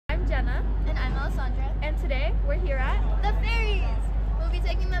Jenna. And I'm Alesandra. And today we're here at the Ferries. We'll be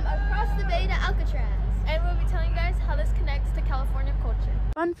taking them across the bay to Alcatraz. And we'll be telling you guys how this connects to California culture.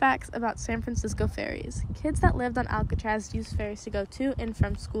 Fun facts about San Francisco ferries. Kids that lived on Alcatraz used ferries to go to and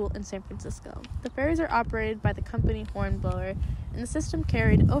from school in San Francisco. The ferries are operated by the company Hornblower, and the system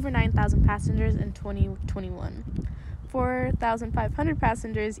carried over 9,000 passengers in 2021, 4,500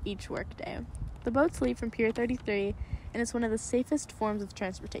 passengers each workday. The boats leave from Pier 33, and it's one of the safest forms of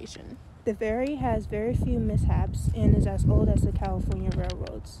transportation. The ferry has very few mishaps and is as old as the California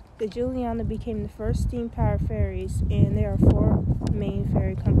railroads. The Juliana became the first steam-powered ferries, and there are 4 main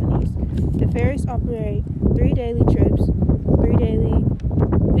ferry companies. The ferries operate 3 daily trips, 3 daily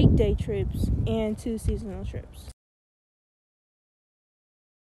weekday trips, and 2 seasonal trips.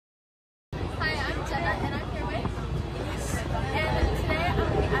 Hi, I'm Jenna, and I'm here with. And today I'm going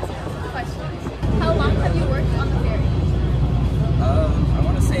to be asking you some questions. How long have you worked on the ferry? I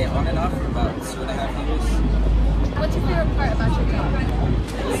want to say on and off for about 2.5 years. What's your favorite part about your job?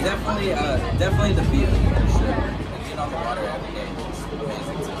 It's definitely the view, for sure. And being on the water every day is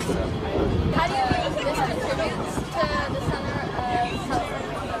amazing to me. So. How do you think this contributes to the center of California?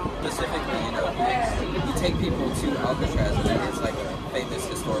 Specifically, you take people to Alcatraz, and that is like a famous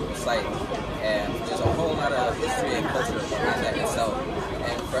historical site. And there's a whole lot of history and culture behind that itself.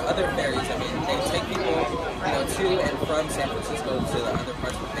 And for other ferries, I mean, they take people, to and from San Francisco to the other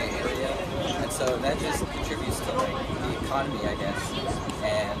parts of the Bay Area. And so that just contributes to like the economy, I guess.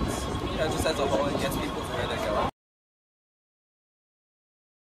 And, just as a whole, it gets people to where they're going.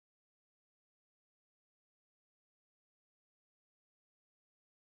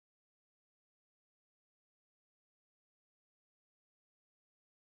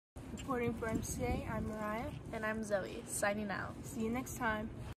 Reporting for MCA, I'm Mauriah. And I'm Zoie, signing out. See you next time.